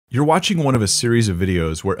You're watching one of a series of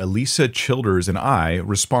videos where Elisa Childers and I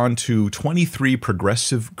respond to 23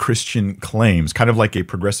 progressive Christian claims, kind of like a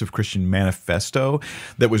progressive Christian manifesto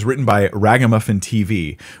that was written by Ragamuffin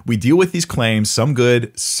TV. We deal with these claims, some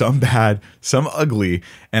good, some bad, some ugly,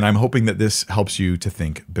 and I'm hoping that this helps you to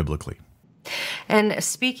think biblically. And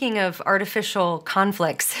speaking of artificial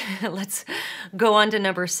conflicts, let's go on to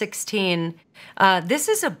number 16. This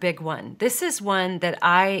is a big one. This is one that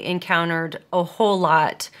I encountered a whole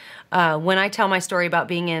lot when I tell my story about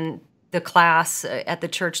being in the class at the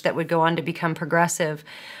church that would go on to become progressive.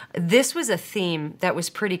 This was a theme that was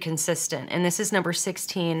pretty consistent, and this is number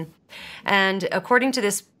 16. And according to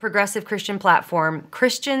this progressive Christian platform,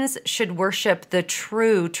 Christians should worship the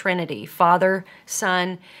true Trinity, Father,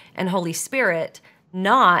 Son, and Holy Spirit,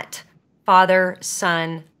 not Father,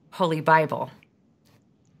 Son, Holy Bible.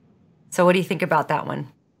 So what do you think about that one?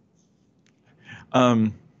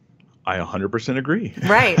 I 100% agree.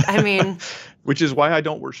 Right. I mean, which is why I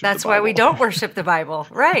don't worship that's the Bible. why we don't worship the Bible.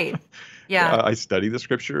 Right. Yeah. I study the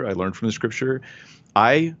scripture. I learn from the scripture.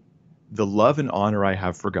 The love and honor I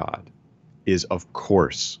have for God is, of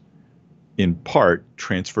course, in part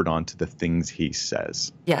transferred onto the things he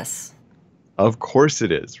says. Yes. Of course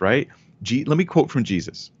it is, right? Let me quote from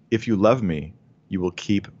Jesus. If you love me, you will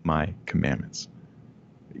keep my commandments.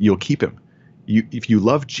 You'll keep him. If you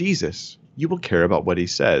love Jesus, you will care about what he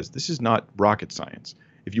says. This is not rocket science.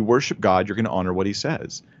 If you worship God, you're going to honor what he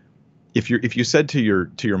says. If you said to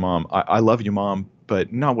your mom, I love you, Mom,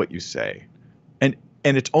 but not what you say.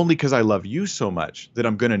 And it's only because I love you so much that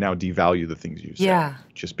I'm going to now devalue the things you say. Yeah.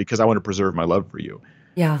 Just because I want to preserve my love for you.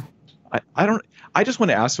 Yeah. I just want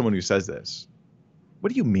to ask someone who says this,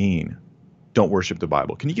 what do you mean don't worship the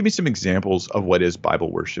Bible? Can you give me some examples of what is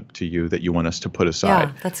Bible worship to you that you want us to put aside?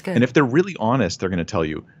 Yeah, that's good. And if they're really honest, they're going to tell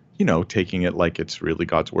you, taking it like it's really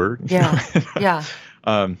God's word. Yeah.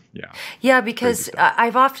 Yeah. Yeah, because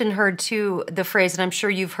I've often heard too the phrase, and I'm sure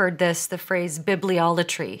you've heard this, the phrase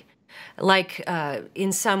bibliolatry. Like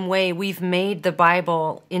in some way we've made the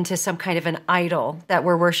Bible into some kind of an idol that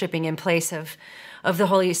we're worshiping in place of the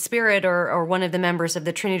Holy Spirit or one of the members of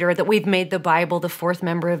the Trinity, or that we've made the Bible the fourth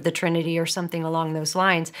member of the Trinity or something along those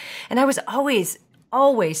lines. And I was always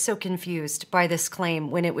so confused by this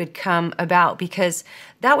claim when it would come about, because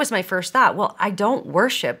that was my first thought. Well, I don't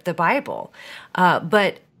worship the Bible,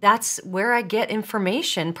 but that's where I get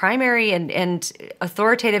information, primary and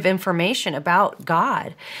authoritative information about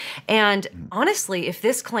God. And honestly, if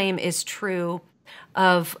this claim is true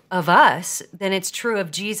of us, then it's true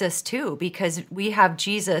of Jesus too, because we have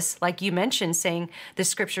Jesus, like you mentioned, saying the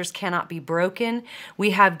scriptures cannot be broken.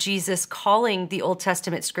 We have Jesus calling the Old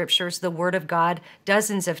Testament scriptures the Word of God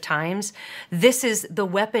dozens of times. This is the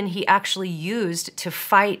weapon he actually used to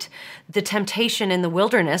fight the temptation in the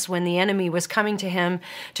wilderness when the enemy was coming to him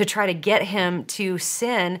to try to get him to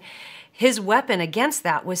sin. His weapon against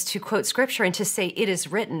that was to quote scripture and to say, it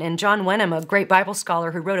is written. And John Wenham, a great Bible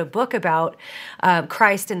scholar who wrote a book about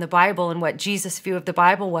Christ in the Bible and what Jesus' view of the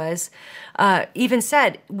Bible was, even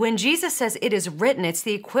said, when Jesus says it is written, it's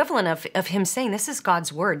the equivalent of him saying, this is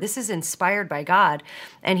God's word. This is inspired by God.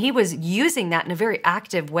 And he was using that in a very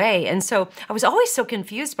active way. And so I was always so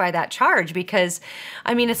confused by that charge, because,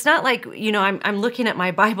 I mean, it's not like, I'm looking at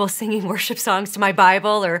my Bible, singing worship songs to my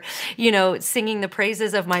Bible, or, singing the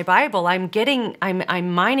praises of my Bible.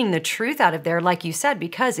 I'm mining the truth out of there, like you said,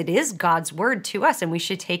 because it is God's word to us, and we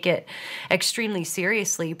should take it extremely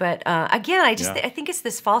seriously. But again, I think it's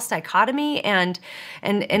this false dichotomy and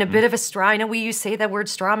a bit of a straw. I know we say that word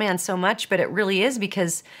straw man so much, but it really is,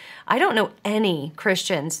 because I don't know any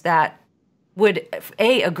Christians that would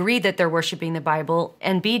A, agree that they're worshiping the Bible,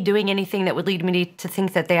 and B, doing anything that would lead me to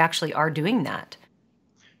think that they actually are doing that.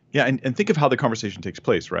 Yeah, and think of how the conversation takes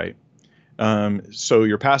place, right? So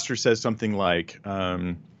your pastor says something like,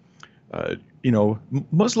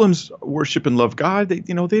 Muslims worship and love God. They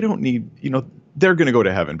don't need, they're going to go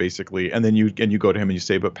to heaven, basically. And then you go to him and you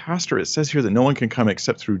say, but pastor, it says here that no one can come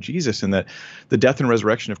except through Jesus, and that the death and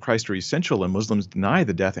resurrection of Christ are essential, and Muslims deny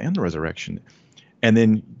the death and the resurrection. And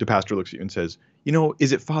then the pastor looks at you and says,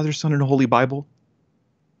 is it Father, Son, and Holy Bible?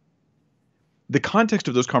 The context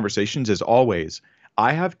of those conversations is always,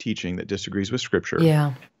 I have teaching that disagrees with Scripture.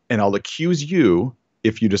 Yeah. And I'll accuse you,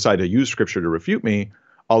 if you decide to use Scripture to refute me,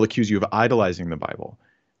 I'll accuse you of idolizing the Bible.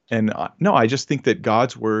 And no, I just think that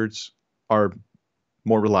God's words are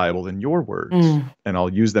more reliable than your words. And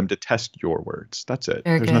I'll use them to test your words. That's it.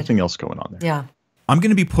 Very There's good. nothing else going on there. Yeah. I'm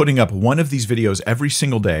going to be putting up one of these videos every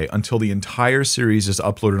single day until the entire series is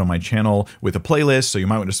uploaded on my channel with a playlist, so you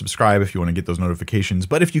might want to subscribe if you want to get those notifications.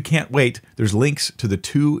 But if you can't wait, there's links to the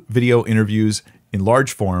 2 video interviews in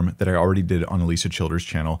large form that I already did on Alisa Childers'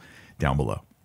 channel down below.